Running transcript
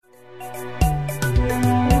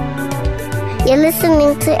You're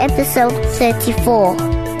listening to episode 34.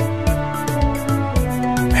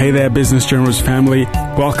 Hey there, Business Generals family.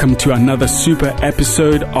 Welcome to another super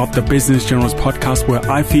episode of the Business Generals podcast, where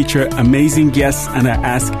I feature amazing guests and I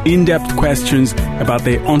ask in-depth questions about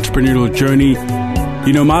their entrepreneurial journey.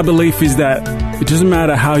 You know, my belief is that it doesn't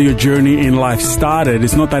matter how your journey in life started.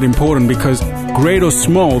 It's not that important, because great or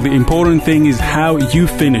small, the important thing is how you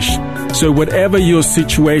finish. So whatever your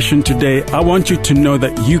situation today, I want you to know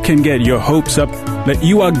that you can get your hopes up, that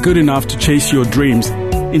you are good enough to chase your dreams.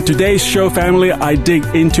 In today's show, family, I dig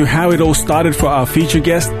into how it all started for our featured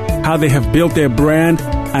guest, how they have built their brand,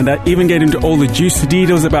 and I even get into all the juicy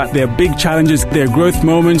details about their big challenges, their growth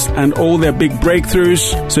moments, and all their big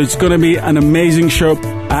breakthroughs. So it's going to be an amazing show.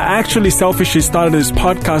 I actually selfishly started this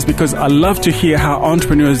podcast because I love to hear how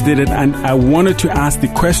entrepreneurs did it, and I wanted to ask the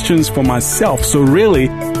questions for myself. So really,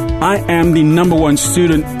 I am the number one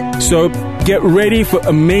student. So get ready for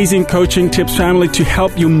amazing coaching tips, family, to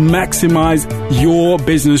help you maximize your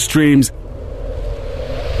business dreams.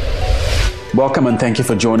 Welcome and thank you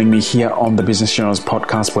for joining me here on the Business Generals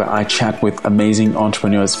podcast, where I chat with amazing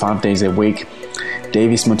entrepreneurs 5 days a week.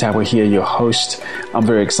 Davis Mutawa here, your host. I'm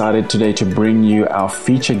very excited today to bring you our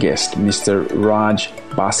feature guest, Mr. Rak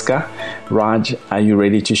Bhaskar. Raj, are you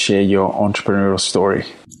ready to share your entrepreneurial story?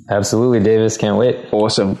 Absolutely, Davis. Can't wait.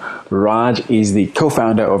 Awesome. Raj is the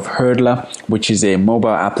co-founder of Hurdlr, which is a mobile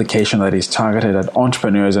application that is targeted at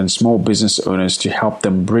entrepreneurs and small business owners to help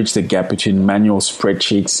them bridge the gap between manual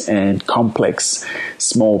spreadsheets and complex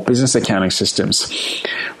small business accounting systems.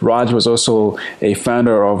 Raj was also a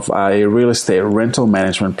founder of a real estate rental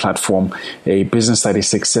management platform, a business that is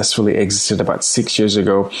successfully exited about 6 years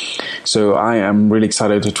ago. So I am really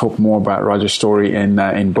excited to talk more about Raj's story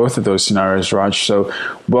in both of those scenarios, Raj. So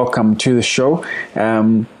welcome to the show.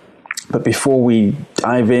 But before we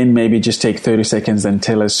dive in, maybe just take 30 seconds and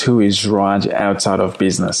tell us, who is Raj outside of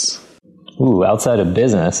business? Ooh, outside of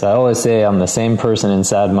business. I always say I'm the same person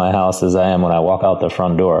inside my house as I am when I walk out the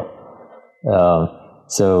front door.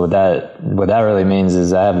 So what that really means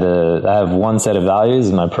is I have one set of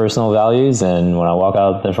values, my personal values, and when I walk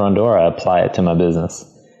out the front door, I apply it to my business.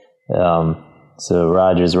 So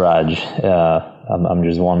Raj is Raj. I'm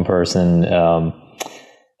just one person.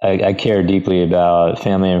 I care deeply about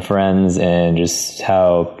family and friends and just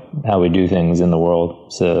how we do things in the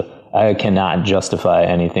world. So I cannot justify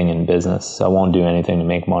anything in business. I won't do anything to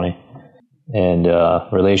make money. And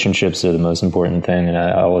relationships are the most important thing, and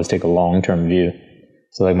I always take a long-term view.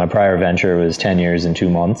 So like my prior venture was 10 years and 2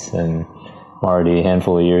 months, and I'm already a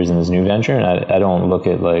handful of years in this new venture, and I don't look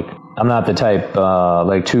at I'm not the type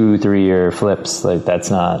like 2-3 year flips. Like that's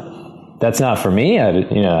not for me.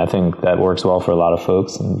 I think that works well for a lot of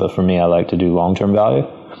folks, but for me, I like to do long-term value.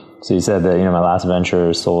 So you said that, my last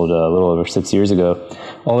venture sold a little over 6 years ago.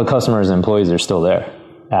 All the customers and employees are still there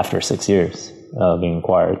after 6 years being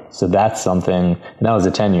acquired. So that's something, and that was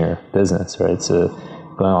a 10-year business, right? So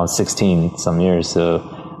going on 16 some years. So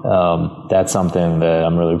that's something that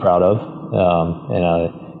I'm really proud of. And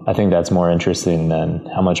I think that's more interesting than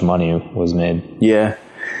how much money was made. Yeah.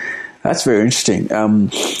 That's very interesting.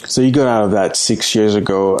 So you got out of that 6 years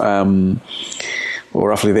ago, or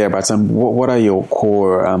roughly thereabouts. What are your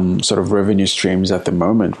core sort of revenue streams at the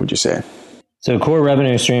moment, would you say? So core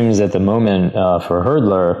revenue streams at the moment for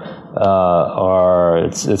Hurdlr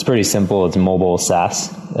it's pretty simple. It's mobile SaaS.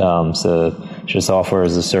 So it's just software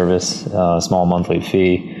as a service, small monthly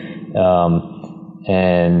fee.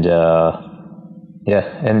 And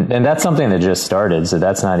that's something that just started. So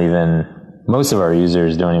that's not even... Most of our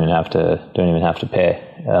users don't even have to pay,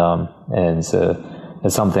 and so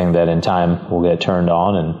it's something that in time will get turned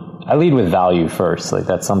on. And I lead with value first. Like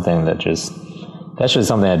that's just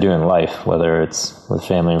something I do in life, whether it's with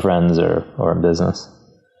family and friends or in business.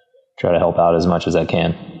 Try to help out as much as I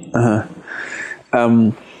can.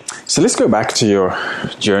 So let's go back to your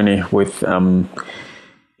journey with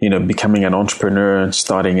becoming an entrepreneur and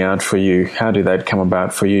starting out for you. How did that come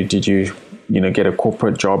about for you? Did you get a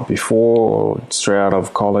corporate job before, or straight out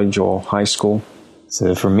of college or high school?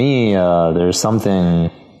 So for me, there's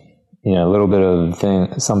something, a little bit of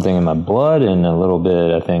something in my blood and a little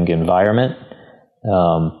bit, I think, environment.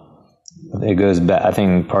 It goes back, I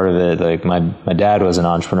think part of it, like my dad was an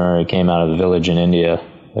entrepreneur. He came out of a village in India,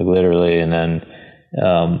 like literally. And then,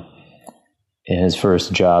 in his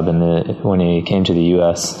first job when he came to the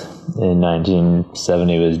U.S. in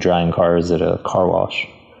 1970, was drying cars at a car wash.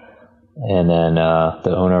 And then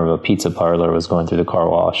the owner of a pizza parlor was going through the car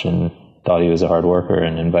wash and thought he was a hard worker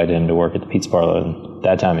and invited him to work at the pizza parlor. And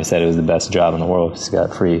that time he said it was the best job in the world because he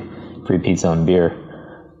got free pizza and beer.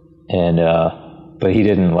 And but he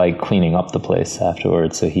didn't like cleaning up the place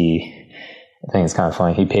afterwards, so he I think it's kind of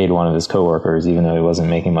funny. He paid one of his coworkers, even though he wasn't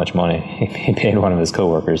making much money. He paid one of his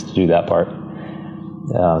coworkers to do that part.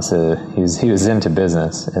 So he was into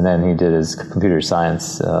business, and then he did his computer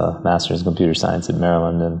science, master's in computer science at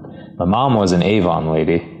Maryland. And my mom was an Avon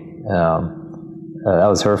lady. That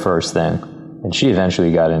was her first thing. And she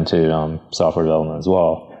eventually got into software development as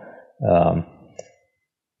well.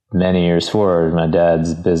 Many years forward, my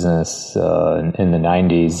dad's business in the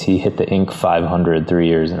 90s, he hit the Inc. 500 3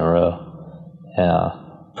 years in a row.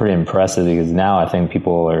 Pretty impressive, because now I think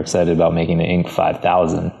people are excited about making the Inc.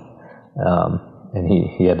 5,000. And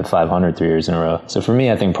he had the 500 3 years in a row. So for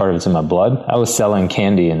me, I think part of it's in my blood. I was selling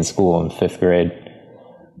candy in school in fifth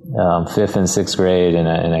and sixth grade,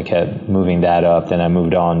 and I kept moving that up. Then I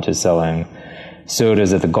moved on to selling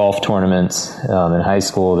sodas at the golf tournaments in high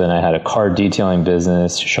school. Then I had a car detailing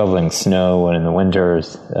business, shoveling snow in the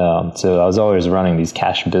winters. So I was always running these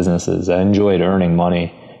cash businesses. I enjoyed earning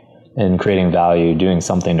money and creating value, doing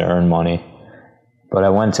something to earn money. But I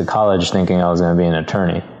went to college thinking I was going to be an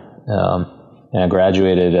attorney. And I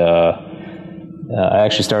graduated, I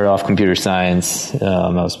actually started off computer science. I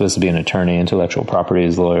was supposed to be an attorney, intellectual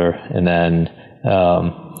properties lawyer, and then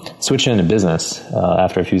switched into business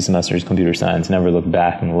after a few semesters of computer science. Never looked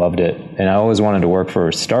back and loved it. And I always wanted to work for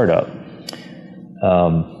a startup,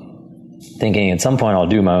 thinking at some point I'll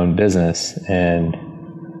do my own business. And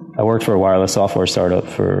I worked for a wireless software startup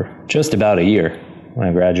for just about a year when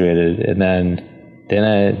I graduated. And then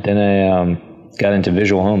I got into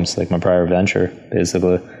visual homes, like my prior venture,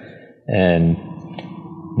 basically, and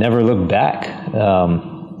never looked back. I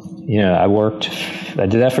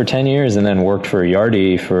did that for 10 years and then worked for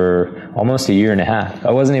Yardi for almost a year and a half.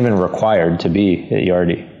 I wasn't even required to be at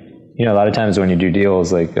Yardi. A lot of times when you do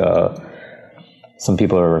deals, like some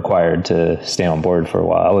people are required to stay on board for a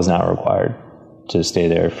while. I was not required to stay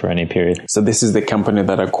there for any period. So this is the company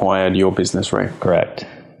that acquired your business, right? Correct.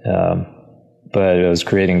 But it was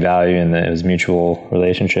creating value, and it was mutual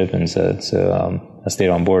relationship, and so I stayed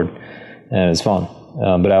on board, and it was fun.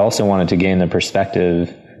 But I also wanted to gain the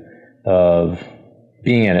perspective of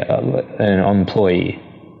being an employee,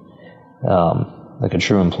 like a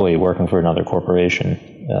true employee working for another corporation.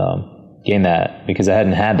 Gain that, because I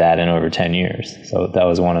hadn't had that in over 10 years. So that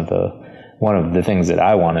was one of the things that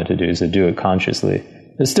I wanted to do, is to do it consciously.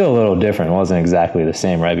 It's still a little different. It wasn't exactly the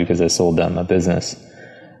same, right? Because I sold them a business.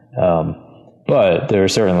 But there are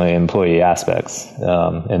certainly employee aspects,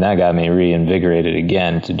 and that got me reinvigorated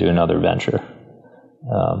again to do another venture.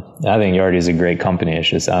 I think Yardi is a great company. It's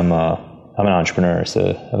just I'm an entrepreneur,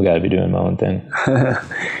 so I've got to be doing my own thing.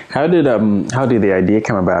 How did the idea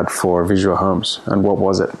come about for Visual Homes, and what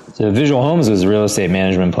was it? So Visual Homes was a real estate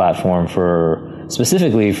management platform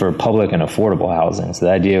specifically for public and affordable housing. So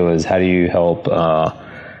the idea was, how do you help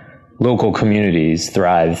local communities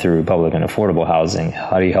thrive through public and affordable housing?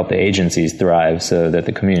 How do you help the agencies thrive so that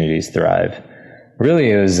the communities thrive? Really,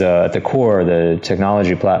 it was at the core, the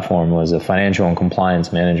technology platform was a financial and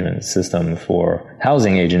compliance management system for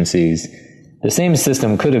housing agencies. The same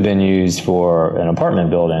system could have been used for an apartment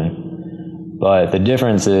building, but the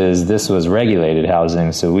difference is this was regulated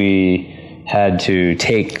housing, so we had to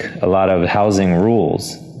take a lot of housing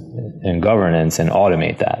rules and governance and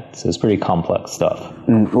automate that. So it's pretty complex stuff.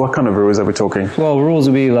 What kind of rules are we talking? Well, rules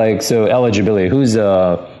would be like, so eligibility. Who's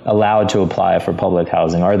allowed to apply for public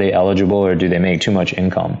housing? Are they eligible, or do they make too much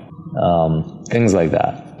income? Things like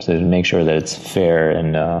that. So to make sure that it's fair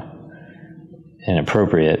and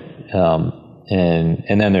appropriate.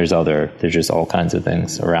 And then there's just all kinds of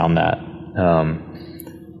things around that.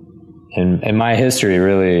 And my history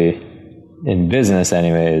really, in business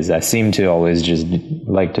anyways, I seem to always just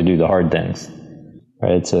like to do the hard things,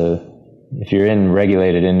 right? So if you're in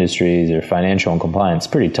regulated industries or financial and compliance,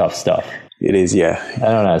 it's pretty tough stuff. It is, yeah.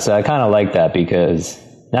 I don't know. So I kind of like that, because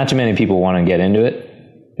not too many people want to get into it,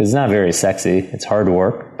 because it's not very sexy. It's hard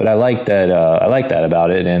work, but I like that. I like that about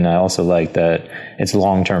it. And I also like that it's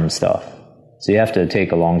long-term stuff. So you have to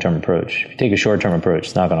take a long-term approach. If you take a short-term approach,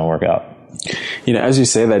 it's not going to work out. As you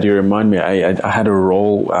say that, you remind me, I had a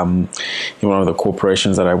role in one of the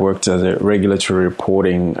corporations that I worked as a regulatory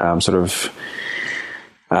reporting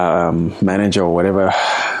manager or whatever,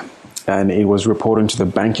 and it was reporting to the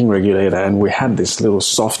banking regulator, and we had this little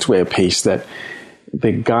software piece that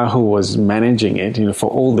the guy who was managing it, for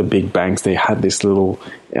all the big banks, they had this little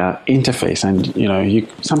interface, and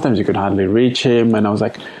sometimes you could hardly reach him, and I was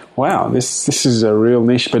like, wow, this is a real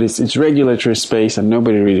niche, but it's regulatory space, and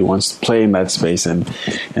nobody really wants to play in that space. And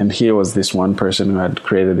here was this one person who had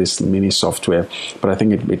created this mini software, but I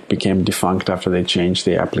think it became defunct after they changed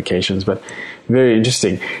the applications. But very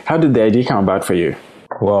interesting. How did the idea come about for you?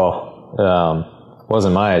 Well,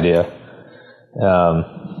 wasn't my idea. There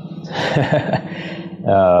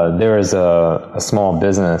was a small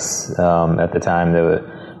business at the time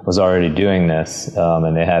that was already doing this,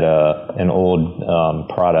 and they had an old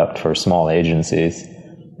product for small agencies,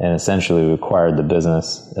 and essentially acquired the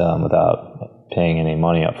business without paying any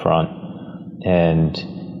money up front, and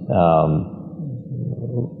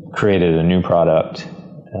created a new product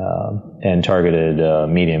and targeted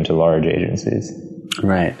medium to large agencies.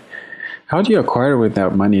 Right. How do you acquire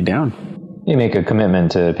without money down? You make a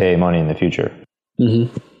commitment to pay money in the future.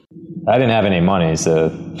 Mm-hmm. I didn't have any money, so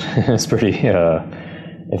it's pretty...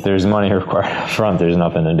 if there's money required up front, there's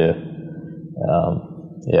nothing to do.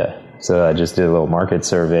 So I just did a little market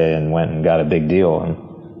survey and went and got a big deal, and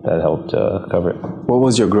that helped cover it. What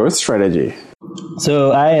was your growth strategy?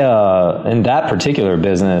 So I, in that particular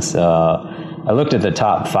business, I looked at the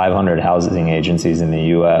top 500 housing agencies in the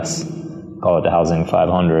U.S., call it the Housing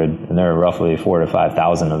 500, and there are roughly 4,000 to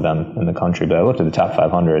 5,000 of them in the country, but I looked at the top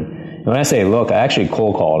 500. And when I say look, I actually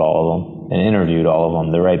cold called all of them and interviewed all of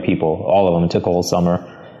them, the right people, all of them. It took a whole summer.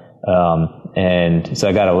 And so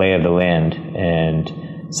I got a lay of the land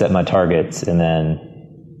and set my targets, and then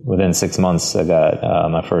within 6 months, I got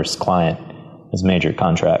my first client. It was a major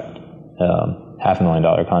contract,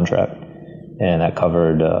 $500,000 contract, and that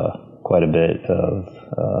covered quite a bit of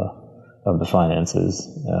the finances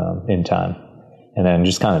in time, and then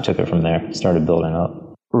just kind of took it from there. Started building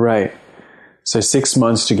up. Right. So 6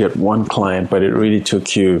 months to get one client, but it really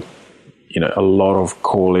took you, a lot of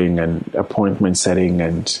calling and appointment setting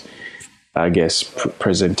and, I guess,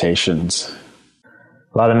 presentations.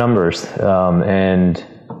 A lot of numbers. And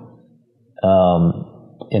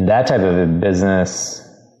in that type of a business,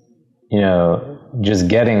 just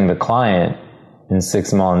getting the client in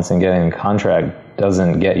 6 months and getting a contract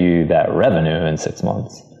doesn't get you that revenue in 6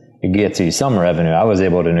 months. It gets you some revenue. I was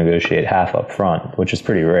able to negotiate half up front, which is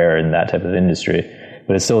pretty rare in that type of industry,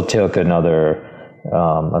 but it still took another,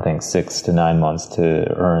 I think 6 to 9 months to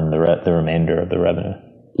earn the remainder of the revenue.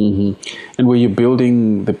 Mm-hmm. And were you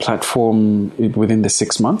building the platform within the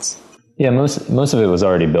 6 months? Yeah, most of it was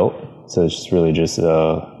already built, so it's just really just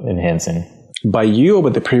enhancing. By you or by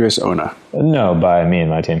the previous owner? No, by me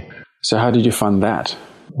and my team. So how did you fund that?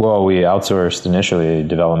 Well, we outsourced initially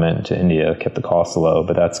development to India, kept the costs low,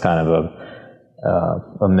 but that's kind of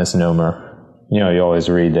a misnomer. You always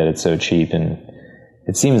read that it's so cheap, and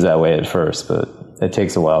it seems that way at first, but it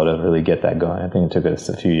takes a while to really get that going. I think it took us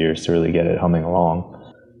a few years to really get it humming along.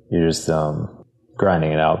 You're just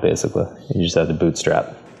grinding it out, basically. You just have to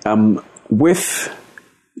bootstrap. With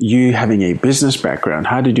you having a business background,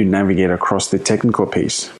 how did you navigate across the technical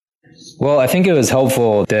piece? Well, I think it was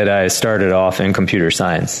helpful that I started off in computer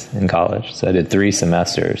science in college. So I did 3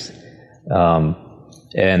 semesters.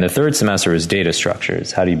 And the third semester was data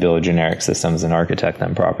structures. How do you build generic systems and architect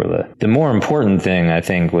them properly? The more important thing, I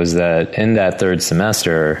think, was that in that third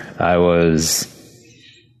semester, I was,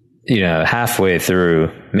 halfway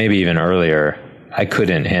through, maybe even earlier, I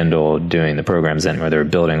couldn't handle doing the programs anymore. They were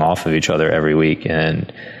building off of each other every week.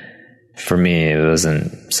 And for me, it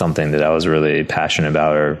wasn't something that I was really passionate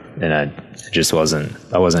about, and I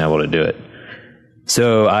wasn't able to do it.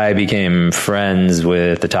 So I became friends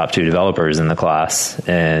with the top 2 developers in the class,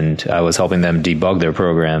 and I was helping them debug their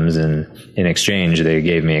programs, and in exchange, they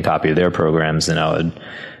gave me a copy of their programs, and I would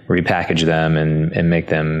repackage them and make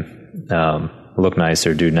them look nice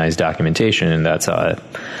or do nice documentation, and that's how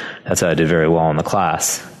I did very well in the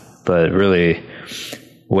class. But really,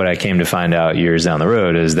 what I came to find out years down the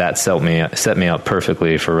road is that set me up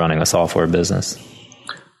perfectly for running a software business.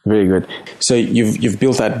 Very good. So you've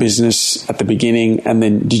built that business at the beginning, and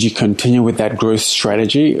then did you continue with that growth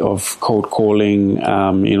strategy of cold calling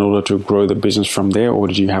in order to grow the business from there, or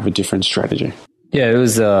did you have a different strategy? Yeah, it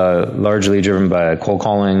was largely driven by cold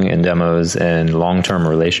calling and demos and long-term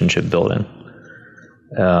relationship building.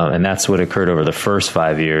 And that's what occurred over the first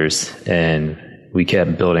 5 years, and we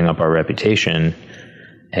kept building up our reputation.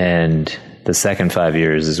 And the second 5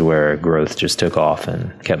 years is where growth just took off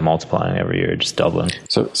and kept multiplying every year, just doubling.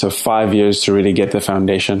 So 5 years to really get the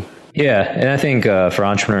foundation. Yeah. And I think for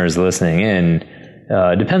entrepreneurs listening in,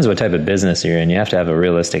 it depends what type of business you're in. You have to have a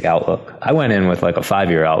realistic outlook. I went in with like a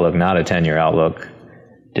 5-year outlook, not a 10-year outlook.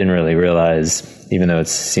 Didn't really realize, even though it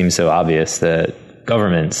seems so obvious, that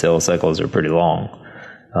government sales cycles are pretty long.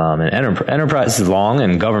 And enterprise is long,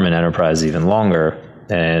 and government enterprise is even longer.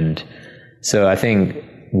 And so I think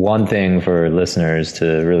one thing for listeners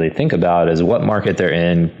to really think about is what market they're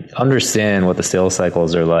in, understand what the sales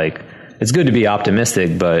cycles are like. It's good to be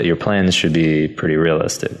optimistic, but your plans should be pretty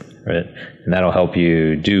realistic, right? And that'll help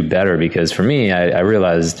you do better, because for me, I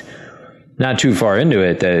realized not too far into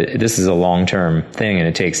it that this is a long-term thing and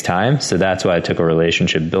it takes time. So that's why I took a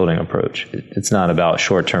relationship building approach. It's not about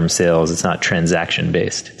short-term sales. It's not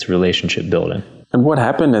transaction-based. It's relationship building. And what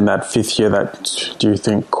happened in that 5th year that do you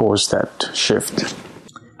think caused that shift?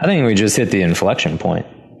 I think we just hit the inflection point.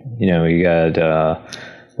 We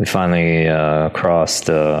finally crossed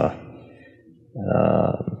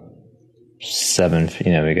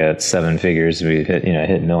we got 7 figures. We hit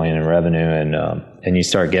 $1 million in revenue, and you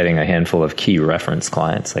start getting a handful of key reference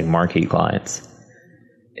clients, like marquee clients,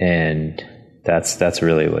 and that's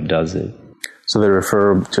really what does it. So the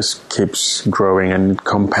referral just keeps growing and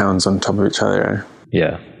compounds on top of each other.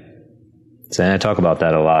 Yeah. So, and I talk about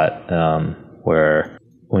that a lot, where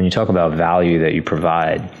when you talk about value that you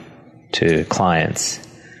provide to clients,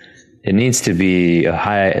 it needs to be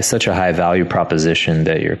such a high value proposition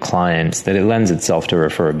that your clients, that it lends itself to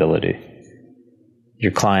referability.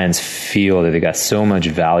 Your clients feel that they got so much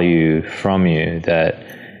value from you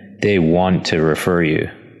that they want to refer you,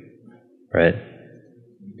 right?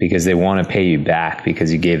 Because they want to pay you back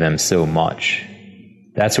because you gave them so much.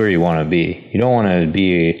 That's where you want to be. You don't want to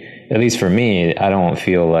be, at least for me, I don't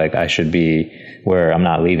feel like I should be where I'm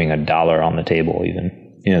not leaving $1 on the table even.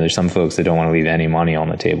 There's some folks that don't want to leave any money on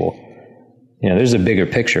the table. There's a bigger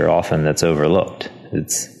picture often that's overlooked.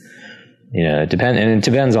 It's, it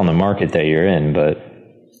depends on the market that you're in, but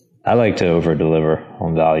I like to over-deliver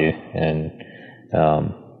on value, and,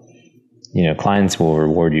 clients will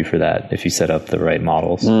reward you for that if you set up the right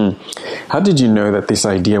models. How did you know that this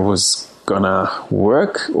idea was gonna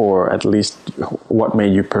work, or at least what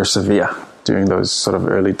made you persevere during those sort of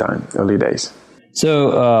early days?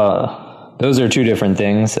 So, those are two different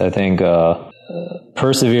things. I think,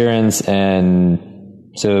 perseverance, and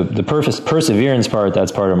so the perseverance part,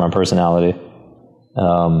 that's part of my personality.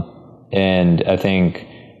 And I think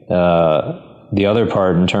the other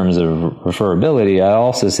part in terms of referability, I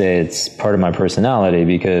also say it's part of my personality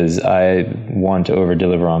because I want to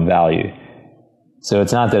over-deliver on value. So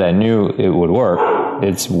it's not that I knew it would work.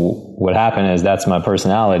 It's what happened is that's my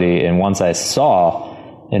personality. And once I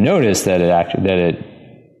saw and noticed that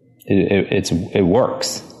it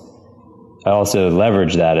works, I also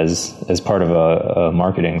leverage that as part of a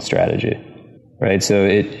marketing strategy, right? So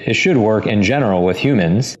it should work in general with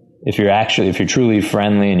humans. If you're truly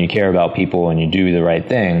friendly and you care about people and you do the right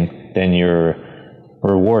thing, then you're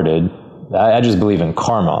rewarded. I just believe in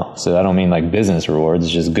karma. So I don't mean like business rewards,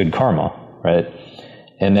 it's just good karma, right?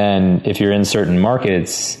 And then if you're in certain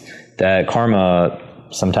markets, that karma,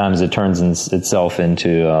 sometimes it turns itself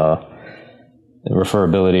into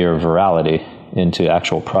referability or virality, into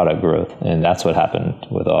actual product growth. And that's what happened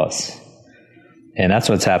with us. And that's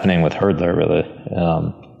what's happening with Hurdlr, really.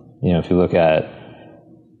 If you look at,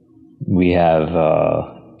 we have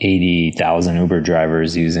 80,000 Uber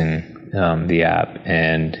drivers using the app,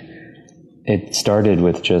 and it started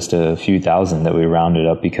with just a few thousand that we rounded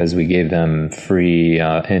up because we gave them free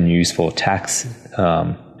and useful tax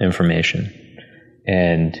information,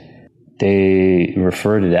 and they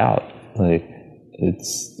referred it out. Like,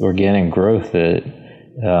 it's organic growth that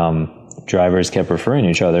drivers kept referring to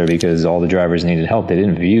each other because all the drivers needed help. They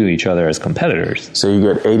didn't view each other as competitors. So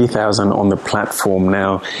you got 80,000 on the platform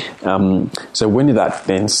now. So when did that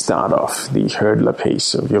then start off, the Hurdlr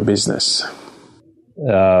piece of your business?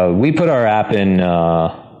 We put our app in,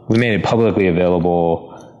 we made it publicly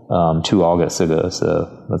available 2 August ago.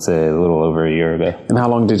 So let's say a little over a year ago. And how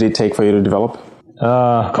long did it take for you to develop?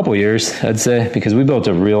 A couple of years, I'd say, because we built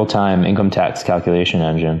a real-time income tax calculation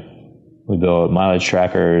engine. We built mileage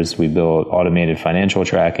trackers. We built automated financial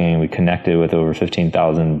tracking. We connected with over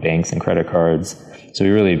 15,000 banks and credit cards. So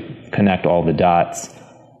we really connect all the dots.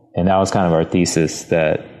 And that was kind of our thesis,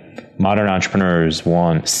 that modern entrepreneurs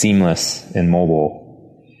want seamless and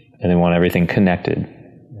mobile, and they want everything connected.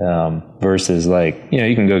 Versus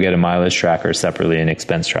you can go get a mileage tracker separately, an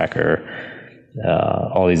expense tracker,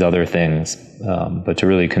 all these other things. But to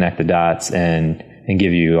really connect the dots and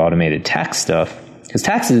give you automated tax stuff. Because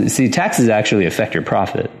taxes actually affect your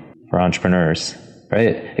profit for entrepreneurs,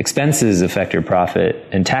 right? Expenses affect your profit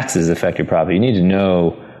and taxes affect your profit. You need to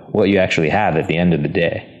know what you actually have at the end of the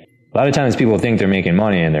day. A lot of times people think they're making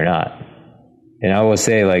money and they're not. And I always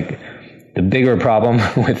say, the bigger problem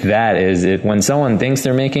with that is when someone thinks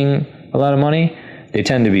they're making a lot of money, they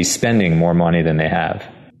tend to be spending more money than they have.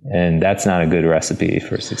 And that's not a good recipe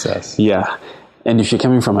for success. Yeah. And if you're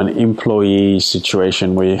coming from an employee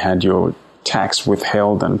situation where you had your tax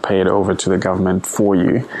withheld and paid over to the government for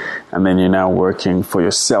you, and then you're now working for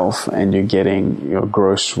yourself and you're getting your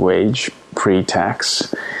gross wage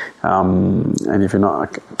pre-tax, And if you're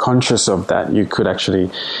not conscious of that, you could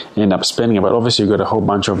actually end up spending it. But obviously, you've got a whole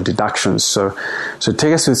bunch of deductions. So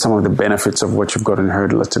take us through some of the benefits of what you've got in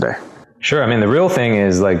Hurdlr today. Sure. I mean, the real thing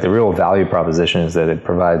is like the real value proposition is that it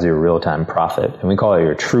provides you a real-time profit. And we call it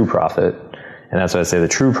your true profit. And that's why I say the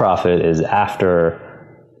true profit is after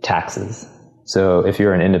taxes. So if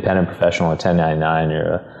you're an independent professional at 1099,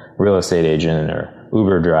 you're a real estate agent or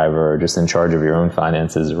Uber driver or just in charge of your own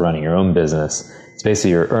finances, running your own business, it's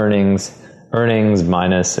basically your earnings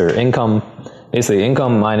minus or income, basically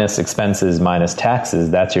income minus expenses minus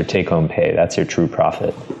taxes. That's your take-home pay. That's your true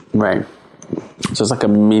profit. Right. So it's like a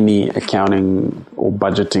mini accounting or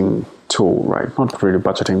budgeting tool, right? Not really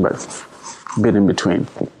budgeting, but a bit in between.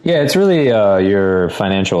 Yeah, it's really your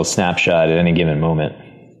financial snapshot at any given moment.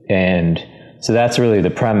 And so that's really the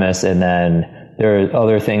premise. And then there are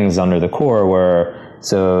other things under the core where,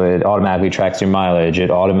 so it automatically tracks your mileage.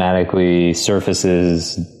 It automatically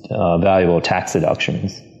surfaces valuable tax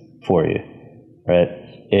deductions for you, right?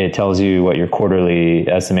 It tells you what your quarterly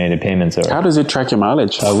estimated payments are. How does it track your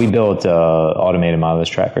mileage? We built automated mileage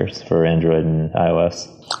trackers for Android and iOS.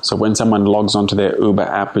 So when someone logs onto their Uber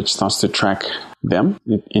app, it starts to track them,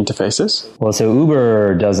 interfaces? Well, so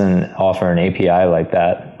Uber doesn't offer an API like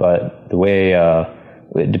that, but the way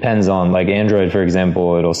it depends on, like Android, for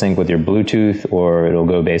example, it'll sync with your Bluetooth or it'll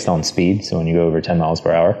go based on speed. So when you go over 10 miles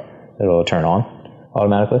per hour, it'll turn on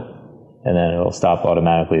automatically and then it'll stop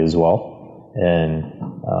automatically as well.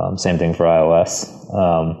 And same thing for iOS.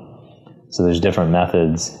 So there's different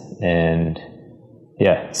methods, and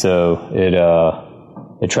yeah, so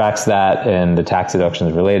it tracks that and the tax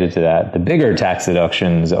deductions related to that. The bigger tax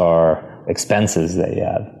deductions are expenses that you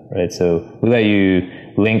have, right? So we let you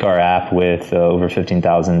link our app with over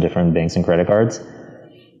 15,000 different banks and credit cards,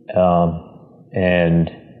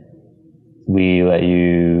 and we let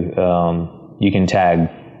you you can tag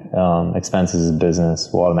expenses as business.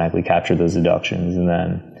 Will automatically capture those deductions, and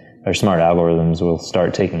then our smart algorithms will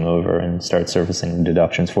start taking over and start surfacing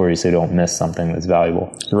deductions for you so you don't miss something that's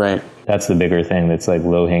valuable. Right. That's the bigger thing that's like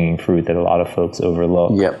low-hanging fruit that a lot of folks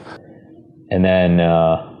overlook. Yep. And then,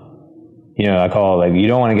 I call it like, you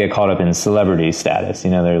don't want to get caught up in celebrity status.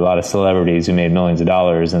 There are a lot of celebrities who made millions of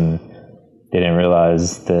dollars and they didn't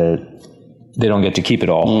realize that they don't get to keep it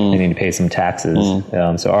all. They need to pay some taxes.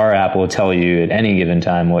 So our app will tell you at any given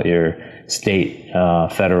time what your state,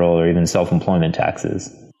 federal, or even self-employment tax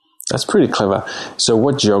is. That's pretty clever. So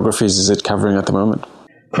what geographies is it covering at the moment?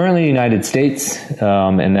 Currently United States,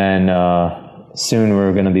 and then soon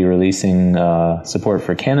we're going to be releasing support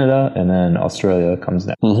for Canada, and then Australia comes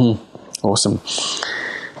next. Awesome.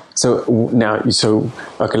 So now,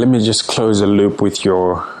 okay, let me just close the loop with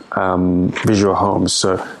your visual homes.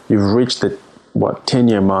 So you've reached the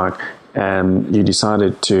 10-year mark, and you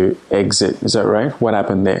decided to exit. Is that right? What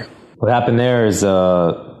happened there? What happened there is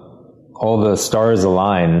all the stars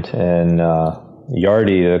aligned, and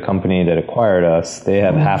Yardi, the company that acquired us, they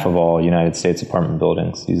have half of all United States apartment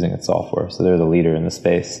buildings using its software. So they're the leader in the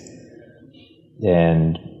space.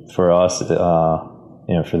 And for us,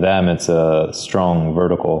 for them, it's a strong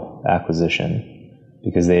vertical acquisition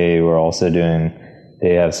because they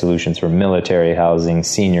have solutions for military housing,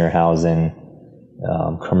 senior housing,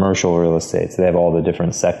 commercial real estate. So they have all the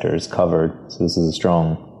different sectors covered. So this is a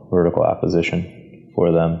strong vertical acquisition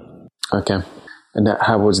for them. Okay. And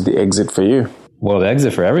how was the exit for you? Well, the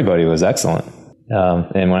exit for everybody was excellent.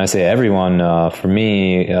 And when I say everyone, for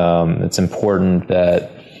me, it's important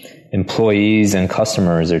that employees and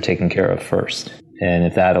customers are taken care of first. And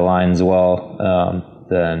if that aligns well,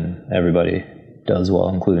 then everybody does well,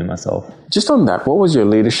 including myself. Just on that, what was your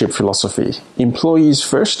leadership philosophy? Employees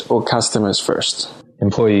first or customers first?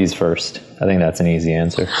 Employees first. I think that's an easy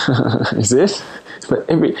answer. Is it? But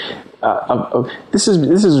this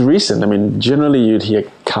is recent. I mean, generally you'd hear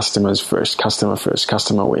customers first,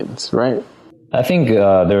 customer wins, right? I think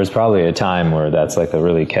there was probably a time where that's like a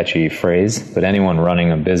really catchy phrase, but anyone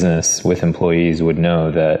running a business with employees would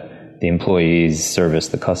know that the employees service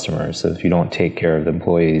the customers. So if you don't take care of the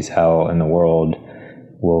employees, how in the world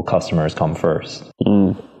will customers come first?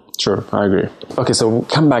 Sure, I agree. Okay, so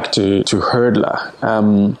come back to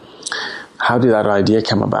Hurdlr. How did that idea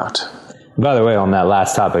come about? By the way, on that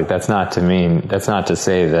last topic, that's not to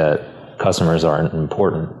say that customers aren't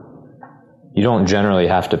important. You don't generally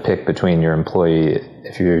have to pick between your employee.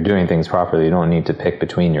 If you're doing things properly, you don't need to pick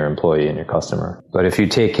between your employee and your customer. But if you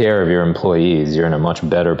take care of your employees, you're in a much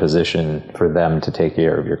better position for them to take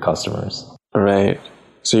care of your customers. Right.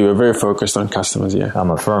 So you were very focused on customers, yeah.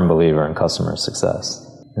 I'm a firm believer in customer success.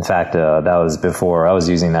 In fact, that was before, I was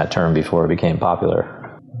using that term before it became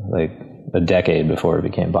popular, like a decade before it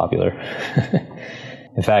became popular.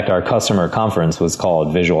 In fact, our customer conference was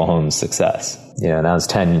called Visual Homes Success. That was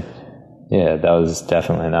 10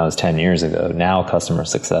 years ago. Now customer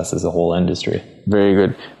success is a whole industry. Very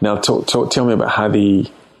good. Now tell me about how the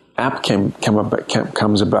app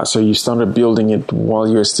comes about. So you started building it while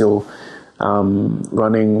you're still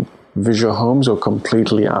running Visual Homes, or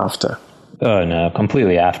completely after? Oh, no,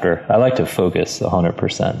 completely after. I like to focus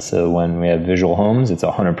 100%. So when we have Visual Homes, it's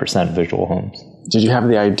 100% Visual Homes. Did you have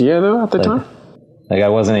the idea, though, at the time? Like, I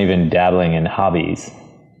wasn't even dabbling in hobbies.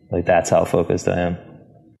 Like, that's how focused I am.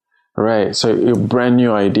 Right. So a brand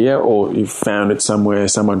new idea, or you found it somewhere,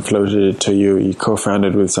 someone floated it to you, you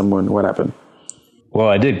co-founded with someone. What happened? Well,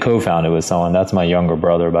 I did co-found it with someone. That's my younger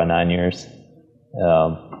brother by 9 years.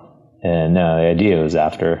 And no, the idea was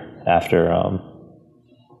after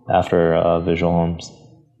Visual Homes,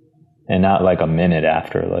 and not like a minute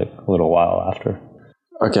after, like a little while after.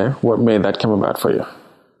 Okay, what made that come about for you?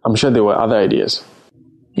 I'm sure there were other ideas.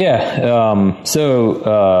 Yeah, so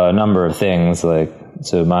a number of things. If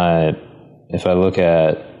I look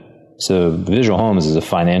at, Visual Homes is a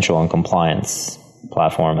financial and compliance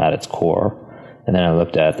platform at its core, and then I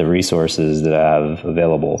looked at the resources that I have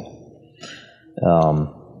available.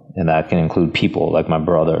 And that can include people like my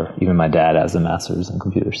brother. Even my dad has a master's in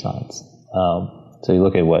computer science. So you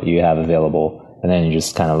look at what you have available, and then you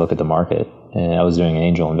just kind of look at the market. And I was doing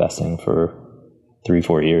angel investing for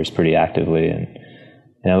 3-4 years pretty actively. And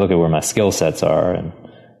I look at where my skill sets are. And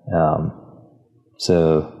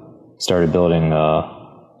so started building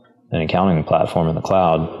an accounting platform in the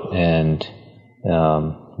cloud, and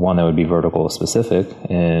one that would be vertical specific,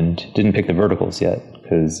 and didn't pick the verticals yet,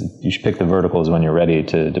 because you should pick the verticals when you're ready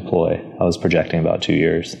to deploy. I was projecting about 2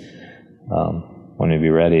 years when we'd be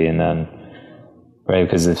ready. And then, right,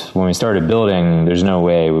 because when we started building, there's no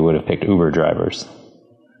way we would have picked Uber drivers.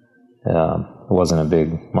 It wasn't a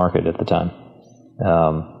big market at the time.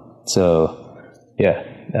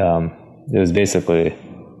 It was basically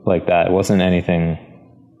like that. It wasn't anything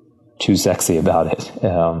too sexy about it.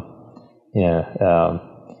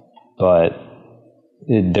 But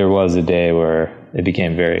there was a day where it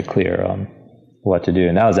became very clear on what to do.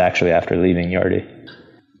 And that was actually after leaving Yardi.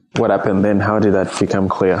 What happened then? How did that become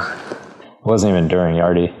clear? It wasn't even during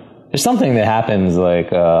Yardi. There's something that happens,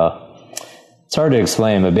 like, it's hard to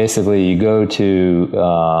explain, but basically you go to,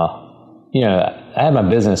 I had my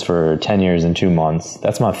business for 10 years and 2 months.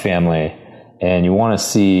 That's my family. And you want to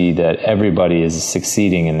see that everybody is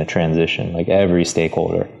succeeding in the transition, like every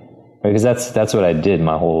stakeholder. Because that's what I did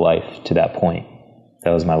my whole life to that point. That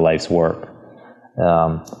was my life's work.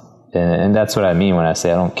 And that's what I mean when I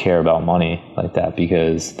say I don't care about money like that,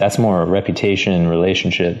 because that's more reputation,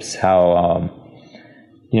 relationships, how,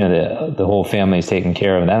 the whole family is taken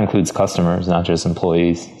care of. And that includes customers, not just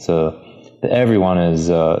employees. So everyone is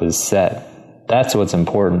set. That's what's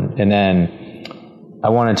important. And then I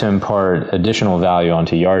wanted to impart additional value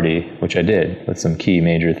onto Yardi, which I did with some key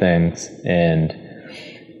major things. And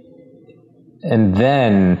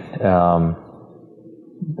then I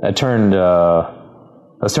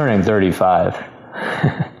was turning 35.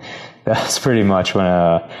 That's pretty much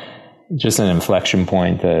when just an inflection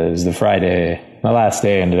point. It was the Friday. My last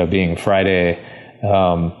day ended up being Friday,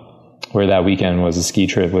 where that weekend was a ski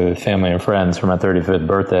trip with family and friends for my 35th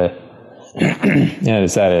birthday. And I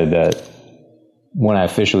decided that when I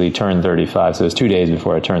officially turned 35, so it was 2 days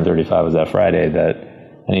before I turned 35, was that Friday, that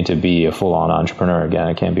I need to be a full-on entrepreneur again.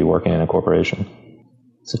 I can't be working in a corporation.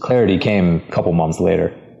 So clarity came a couple months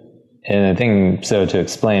later. And the thing, so to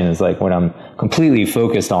explain, is like when I'm completely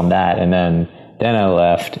focused on that, and then I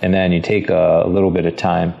left, and then you take a little bit of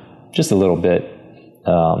time, just a little bit,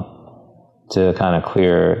 to kind of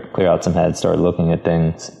clear out some heads, start looking at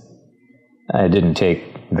things. It didn't take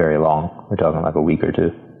very long. We're talking like a week or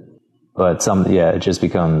two. But it just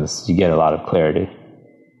becomes, you get a lot of clarity.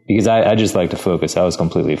 Because I just like to focus. I was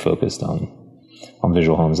completely focused on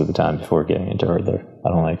Visual Homes at the time before getting into Hurdlr. I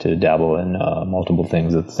don't like to dabble in multiple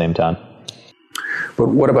things at the same time. But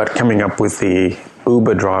what about coming up with the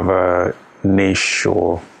Uber driver niche,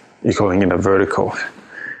 or you're calling it a vertical?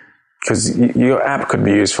 Because your app could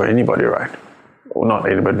be used for anybody, right? Well,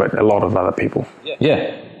 not anybody, but a lot of other people.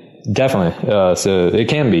 Yeah, definitely. So it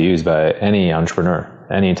can be used by any entrepreneur,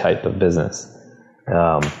 any type of business.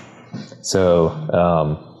 That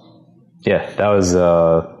was,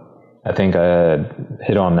 I think I had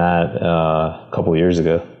hit on that a couple years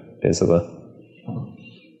ago, basically.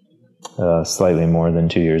 Slightly more than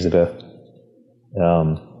 2 years ago.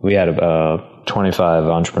 We had 25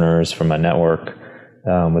 entrepreneurs from my network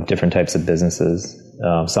with different types of businesses.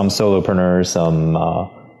 Some solopreneurs, some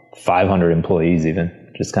 500 employees even,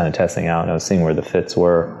 just kind of testing out. And I was seeing where the fits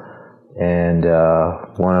were. And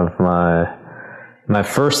one of my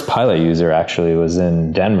first pilot user actually was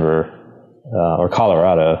in Denver or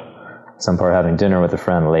Colorado. Some part having dinner with a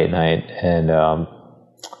friend late night, and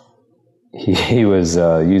he was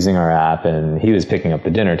using our app, and he was picking up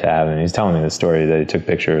the dinner tab, and he was telling me the story that he took a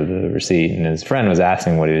picture of the receipt, and his friend was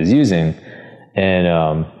asking what he was using,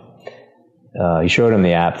 and he showed him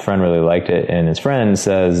the app. The friend really liked it, and his friend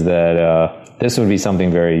says that this would be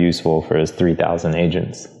something very useful for his 3,000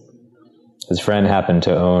 agents. His friend happened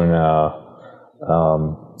to own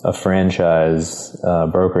a franchise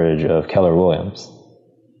brokerage of Keller Williams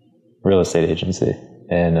real estate agency,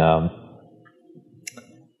 and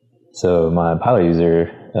so my pilot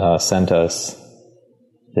user sent us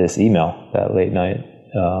this email that late night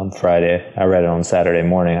Friday. I read it on Saturday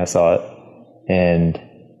morning. I saw it, and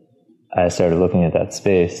I started looking at that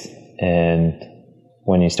space. And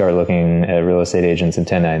when you start looking at real estate agents in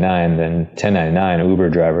 1099, then 1099 Uber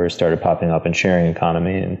drivers started popping up in sharing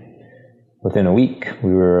economy, and within a week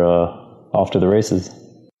we were off to the races.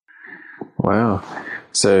 Wow.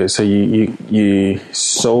 So you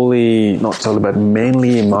solely, not solely, but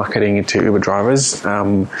mainly marketing to Uber drivers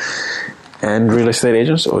and real estate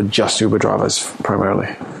agents, or just Uber drivers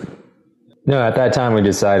primarily? No, at that time we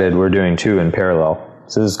decided we're doing two in parallel.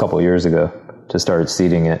 So this is a couple of years ago to start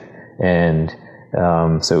seeding it. And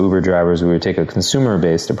so Uber drivers, we would take a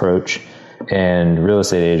consumer-based approach, and real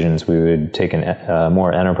estate agents, we would take a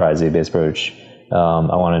more enterprise-based approach.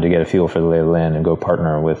 I wanted to get a feel for the lay of the land and go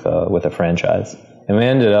partner with a franchise. And we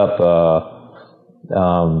ended up,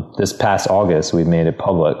 this past August, we made it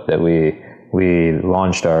public that we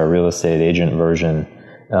launched our real estate agent version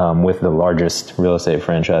with the largest real estate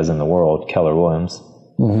franchise in the world, Keller Williams.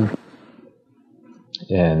 Mm-hmm.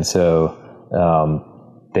 And so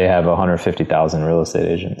they have 150,000 real estate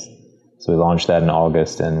agents. So we launched that in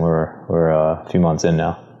August, and we're a few months in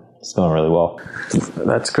now. It's going really well.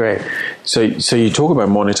 That's great. So you talk about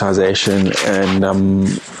monetization,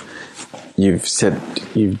 and you've said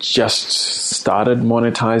you've just started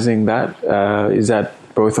monetizing that. Is that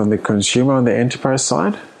both on the consumer and the enterprise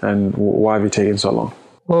side? And why have you taken so long?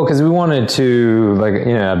 Well, because we wanted to,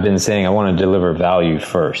 I've been saying I want to deliver value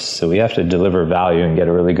first. So we have to deliver value and get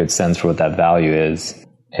a really good sense for what that value is,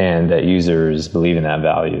 and that users believe in that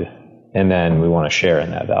value. And then we want to share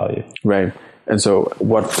in that value. Right. And so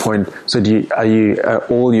what point, so are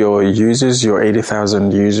all your users, your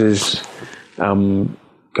 80,000 users, going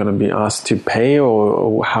to be asked to pay,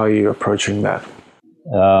 or how are you approaching that?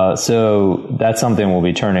 So that's something we'll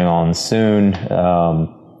be turning on soon.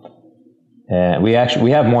 And we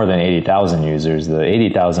have more than 80,000 users. The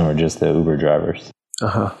 80,000 were just the Uber drivers.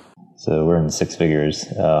 Uh-huh. So we're in six figures.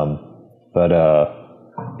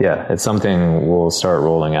 Yeah, it's something we'll start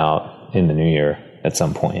rolling out in the new year at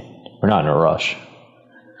some point. We're not in a rush.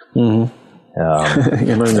 Mm-hmm.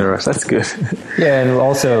 You're not in a rush. That's good. Yeah, and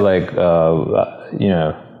also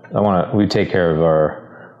we take care of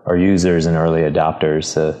our users and early adopters.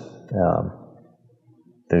 So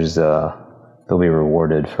they'll be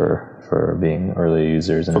rewarded for being early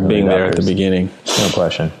users and for being there at the beginning. No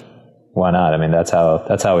question. Why not? I mean, that's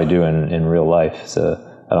how we do in real life. So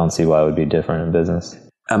I don't see why it would be different in business.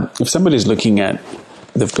 If somebody's looking at,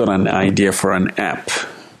 they've got an idea for an app,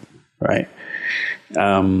 right?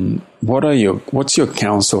 What's your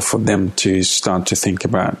counsel for them to start to think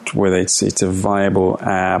about whether it's a viable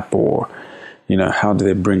app, or how do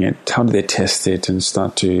they bring it? How do they test it and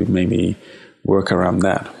start to maybe work around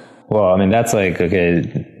that? Well, I mean, that's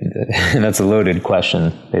that's a loaded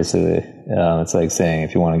question, basically. It's like saying,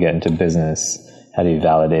 if you want to get into business, how do you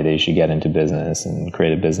validate that you should get into business and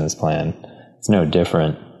create a business plan? It's no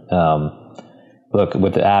different. Look,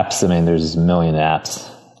 with the apps, I mean, there's a million apps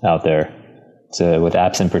out there. So with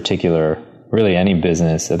apps in particular, really any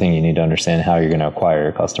business, I think you need to understand how you're going to acquire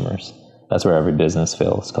your customers. That's where every business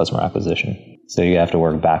fails, customer acquisition. So you have to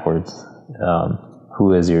work backwards.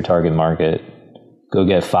 Who is your target market? Go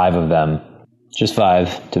get 5 of them, just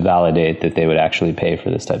 5, to validate that they would actually pay for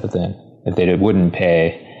this type of thing. If they wouldn't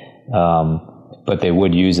pay, but they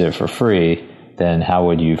would use it for free, then how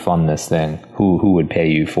would you fund this thing? Who would pay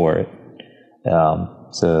you for it?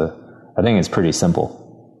 So I think it's pretty simple.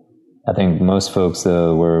 I think most folks,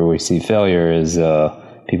 where we see failure is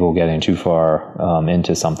people getting too far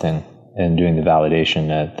into something and doing the validation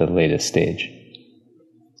at the latest stage.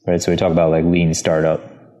 Right? So we talk about lean startup.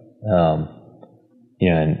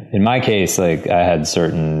 And in my case, I had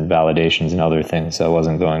certain validations and other things, so I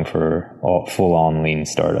wasn't going for full-on lean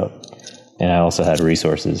startup. And I also had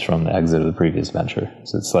resources from the exit of the previous venture,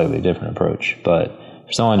 so it's a slightly different approach. But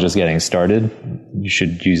for someone just getting started, you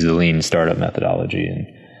should use the lean startup methodology and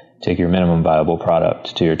take your minimum viable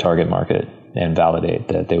product to your target market and validate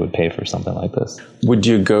that they would pay for something like this. Would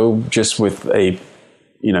you go just with a,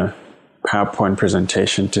 PowerPoint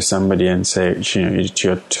presentation to somebody and say, to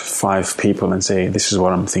your 5 people and say, this is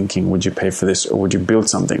what I'm thinking, would you pay for this? Or would you build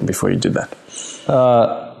something before you did that?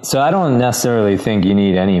 So I don't necessarily think you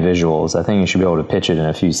need any visuals. I think you should be able to pitch it in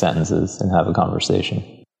a few sentences and have a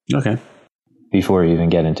conversation. Okay. Before you even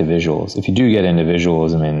get into visuals. If you do get into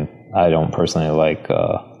visuals, I don't personally like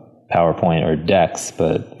PowerPoint or decks,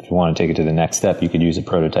 but if you want to take it to the next step, you could use a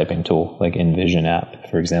prototyping tool like InVision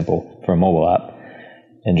app, for example, for a mobile app,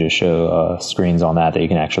 and just show screens on that you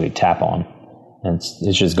can actually tap on. And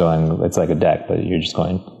it's just going, it's like a deck, but you're just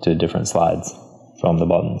going to different slides from the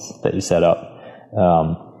buttons that you set up.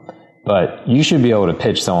 But you should be able to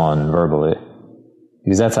pitch someone verbally,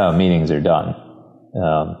 because that's how meetings are done.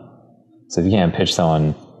 So if you can't pitch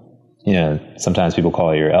someone, sometimes people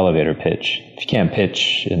call it your elevator pitch. If you can't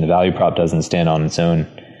pitch and the value prop doesn't stand on its own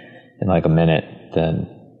in like a minute, then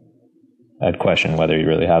I'd question whether you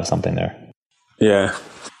really have something there. Yeah.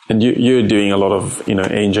 And you're doing a lot of,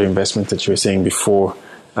 angel investment that you were saying before.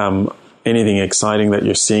 Anything exciting that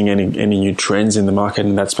you're seeing? Any new trends in the market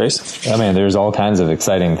in that space? There's all kinds of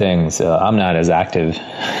exciting things. I'm not as active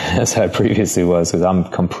as I previously was because I'm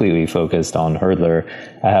completely focused on Hurdlr.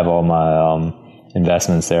 I have all my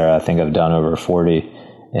investments there. I think I've done over 40,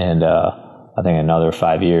 and I think another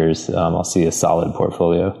 5 years I'll see a solid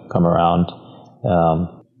portfolio come around.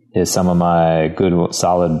 Some of my good,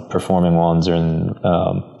 solid performing ones are in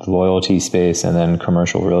the loyalty space and then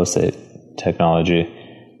commercial real estate technology.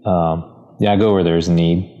 I go where there's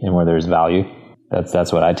need and where there's value.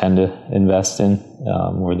 That's what I tend to invest in,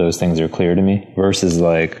 where those things are clear to me, versus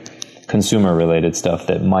like consumer related stuff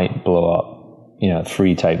that might blow up,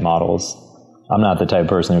 free type models. I'm not the type of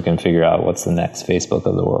person who can figure out what's the next Facebook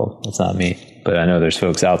of the world. It's not me, but I know there's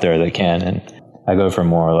folks out there that can, and I go for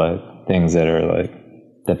more like things that are like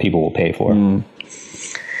that people will pay for.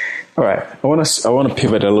 All right, I want to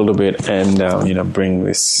pivot a little bit and bring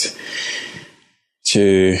this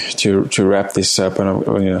to wrap this up,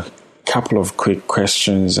 and a couple of quick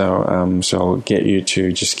questions. So I'll get you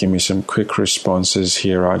to just give me some quick responses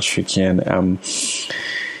here, Raj, if you can.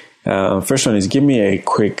 First one is, give me a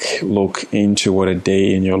quick look into what a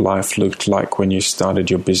day in your life looked like when you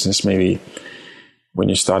started your business, maybe when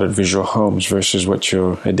you started Visual Homes, versus what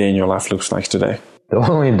a day in your life looks like today. The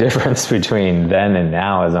only difference between then and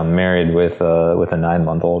now is I'm married with a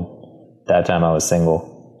 9-month-old. That time I was single.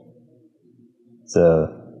 So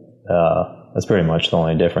that's pretty much the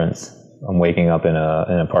only difference. I'm waking up in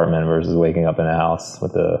an apartment versus waking up in a house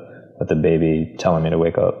with the baby telling me to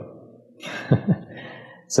wake up.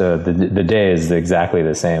 So the day is exactly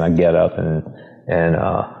the same. I get up and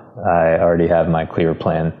I already have my clear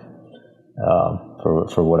plan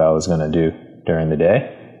for what I was going to do during the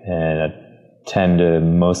day, and I tend to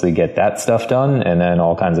mostly get that stuff done, and then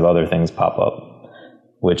all kinds of other things pop up,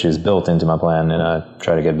 which is built into my plan, and I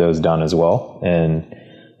try to get those done as well and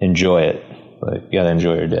enjoy it. Like, you got to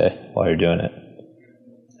enjoy your day while you're doing it.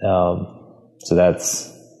 So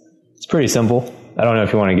it's pretty simple. I don't know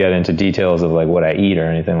if you want to get into details of like what I eat or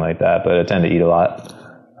anything like that, but I tend to eat a lot,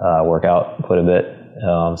 work out quite a bit,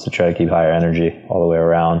 so try to keep higher energy all the way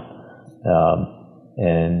around,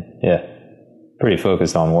 and pretty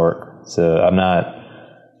focused on work. So I'm not,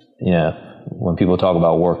 when people talk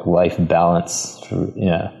about work-life balance,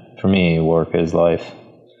 for me, work is life.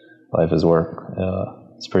 Life is work.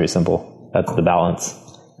 It's pretty simple. That's the balance.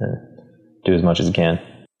 Do as much as you can.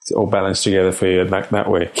 It's all balanced together for you that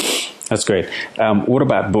way. That's great. What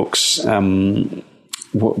about books?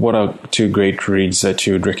 What are 2 great reads that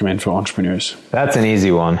you would recommend for entrepreneurs? That's an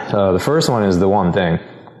easy one. The first one is The One Thing.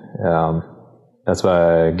 That's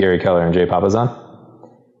by Gary Keller and Jay Papasan.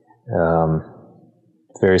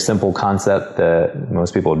 Very simple concept that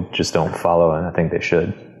most people just don't follow, and I think they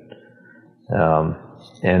should.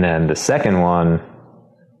 And then the second one,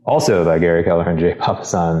 also by Gary Keller and Jay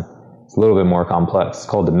Papasan, it's a little bit more complex. It's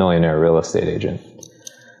called The Millionaire Real Estate Agent.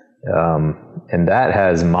 And that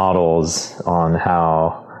has models on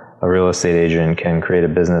how a real estate agent can create a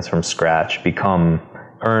business from scratch,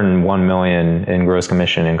 earn $1 million in gross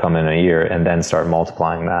commission income in a year, and then start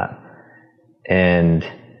multiplying that. And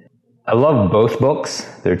I love both books.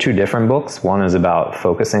 They're 2 different books. One is about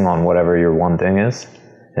focusing on whatever your one thing is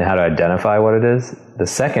and how to identify what it is. The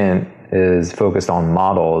second is focused on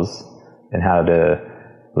models and how to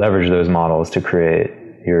leverage those models to create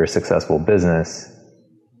your successful business.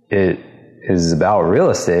 It is about real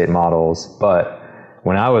estate models, but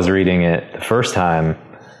when I was reading it the first time,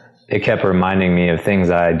 it kept reminding me of things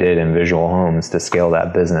I did in Visual Homes to scale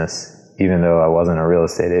that business, even though I wasn't a real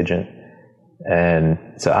estate agent. And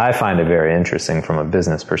so I find it very interesting from a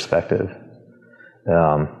business perspective,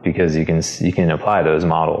 because you can apply those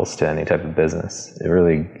models to any type of business. It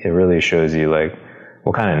really shows you like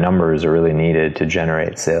what kind of numbers are really needed to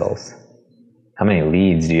generate sales. How many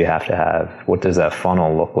leads do you have to have? What does that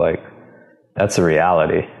funnel look like? That's the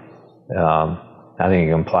reality. I think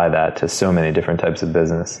you can apply that to so many different types of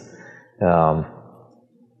business.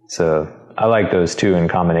 So I like those two in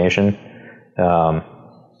combination.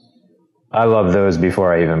 I love those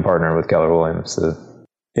before I even partnered with Keller Williams. So.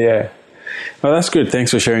 Yeah. Well, that's good. Thanks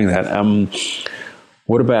for sharing that.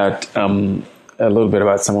 What about a little bit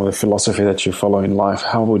about some of the philosophy that you follow in life?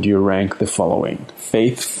 How would you rank the following?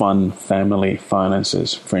 Faith, fun, family,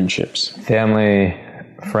 finances, friendships. Family,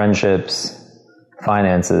 friendships,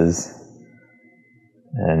 finances,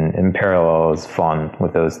 and in parallel is fun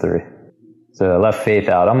with those three. So I left faith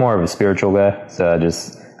out. I'm more of a spiritual guy, so I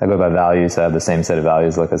go by values. So I have the same set of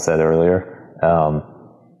values, like I said earlier.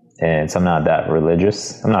 And so I'm not that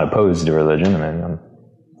religious. I'm not opposed to religion. I mean,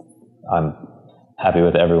 I'm happy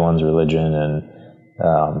with everyone's religion, and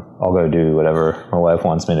I'll go do whatever my wife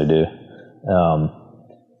wants me to do.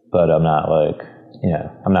 But I'm not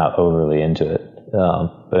I'm not overly into it.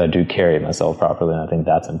 But I do carry myself properly, and I think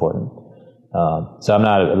that's important. So I'm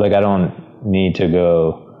not like, I don't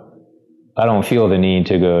feel the need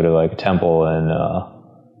to go to like a temple and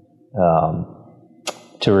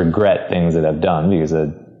to regret things that I've done, because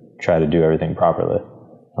I try to do everything properly.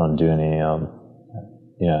 I don't do any, I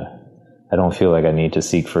don't feel like I need to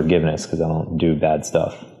seek forgiveness because I don't do bad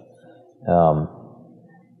stuff.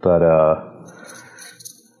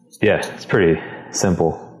 It's pretty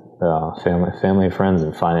simple. Family, friends,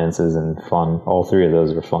 and finances, and fun. All three of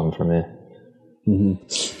those are fun for me. Mm-hmm.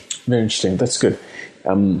 Very interesting. That's good.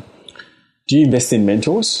 Do you invest in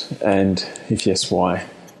mentors? And if yes, why?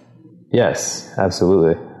 Yes,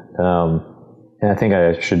 absolutely. And I think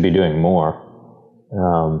I should be doing more.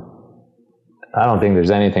 I don't think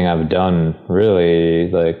there's anything I've done really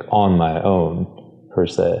like on my own per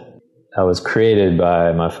se. I was created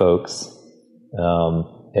by my folks,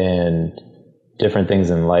 and different things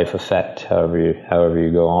in life affect however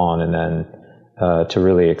you go on, and then to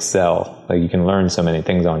really excel, like you can learn so many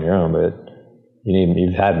things on your own, but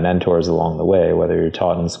you've had mentors along the way, whether you're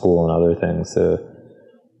taught in school and other things. So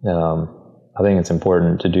I think it's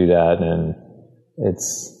important to do that, and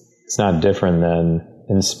it's not different than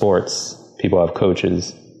in sports. People have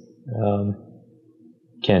coaches,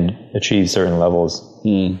 can achieve certain levels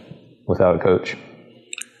without a coach.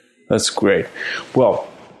 That's great. Well,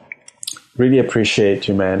 really appreciate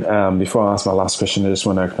you, man. Before I ask my last question, I just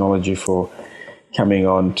want to acknowledge you for coming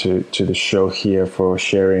on to the show here, for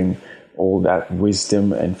sharing all that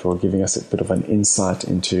wisdom, and for giving us a bit of an insight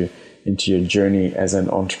into your journey as an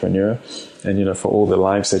entrepreneur, and for all the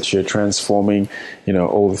lives that you're transforming,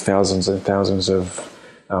 all the thousands and thousands of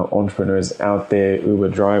entrepreneurs out there, Uber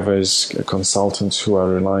drivers, consultants who are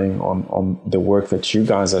relying on the work that you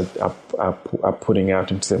guys are putting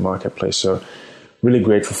out into the marketplace. So really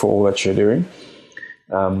grateful for all that you're doing.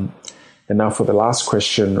 And now for the last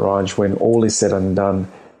question, Raj, when all is said and done,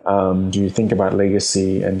 do you think about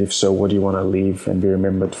legacy? And if so, what do you want to leave and be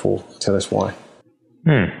remembered for? Tell us why.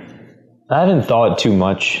 I haven't thought too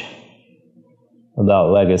much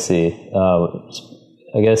about legacy.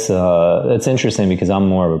 I guess it's interesting because I'm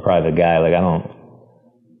more of a private guy. Like, I don't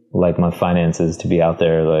like my finances to be out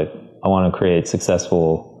there. Like, I want to create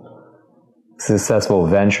successful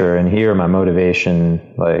venture, and here my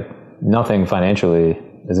motivation, like, nothing financially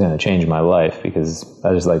is going to change my life, because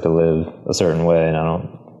I just like to live a certain way, and I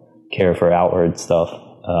don't care for outward stuff,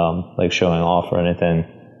 like showing off or anything.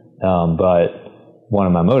 But one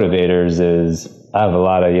of my motivators is I have a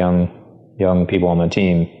lot of young people on my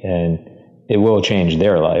team, and it will change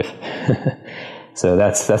their life. So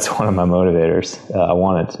that's one of my motivators. I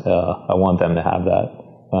want them to have that,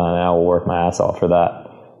 and I will work my ass off for that.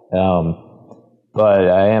 But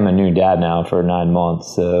I am a new dad now for 9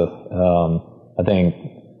 months, so I think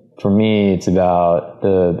for me it's about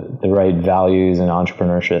the right values and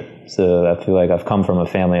entrepreneurship. So I feel like I've come from a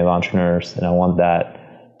family of entrepreneurs, and I want that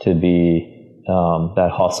to be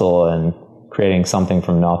that hustle and creating something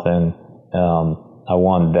from nothing. I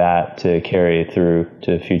want that to carry through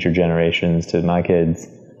to future generations, to my kids.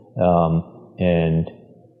 And,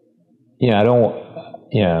 I don't,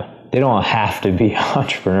 they don't have to be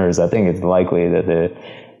entrepreneurs. I think it's likely that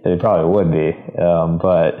they probably would be.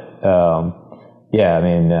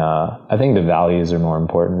 I think the values are more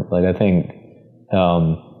important. Like, I think,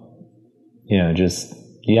 just,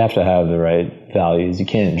 you have to have the right values. You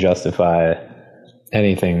can't justify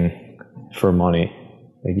anything for money.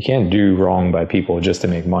 Like, you can't do wrong by people just to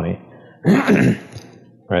make money.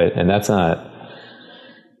 Right? And that's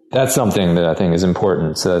something that I think is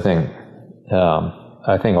important. So I think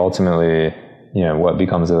ultimately, you know, what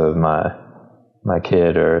becomes of my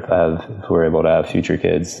kid, or if we're able to have future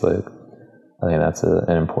kids, like, I think that's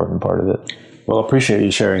an important part of it. Well, I appreciate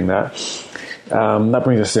you sharing that. That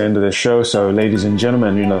brings us to the end of the show. So, ladies and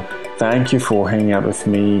gentlemen, you know, thank you for hanging out with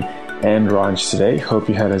me and Raj today. Hope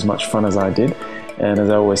you had as much fun as I did. And as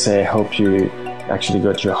I always say, I hope you actually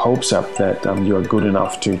got your hopes up that you are good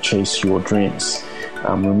enough to chase your dreams.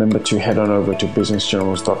 Remember to head on over to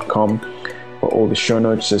businessgenerals.com for all the show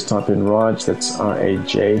notes. Just type in Raj, that's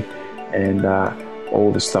R-A-J, and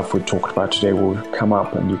all the stuff we talked about today will come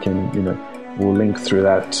up, and you can, you know, we'll link through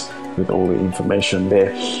that with all the information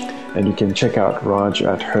there. And you can check out Raj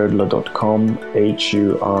at hurdlr.com,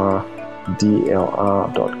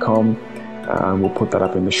 hurdlr.com. We'll put that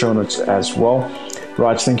up in the show notes as well.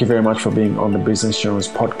 Raj, thank you very much for being on the Business Generals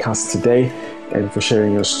podcast today and for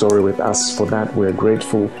sharing your story with us. For that, we're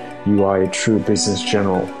grateful. You are a true business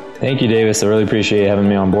general. Thank you, Davis. I really appreciate you having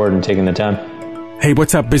me on board and taking the time. Hey,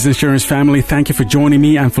 what's up, Business Generals family? Thank you for joining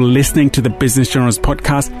me and for listening to the Business Generals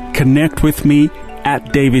podcast. Connect with me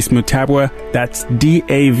at Davis Mutabwa. That's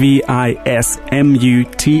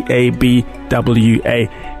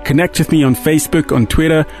DAVISMUTABWA. Connect with me on Facebook, on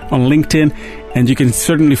Twitter, on LinkedIn, and you can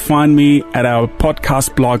certainly find me at our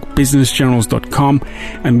podcast blog, businessgenerals.com.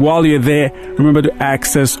 And while you're there, remember to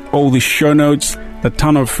access all the show notes, a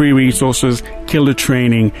ton of free resources, killer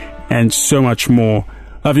training, and so much more.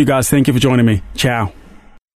 Love you guys. Thank you for joining me. Ciao.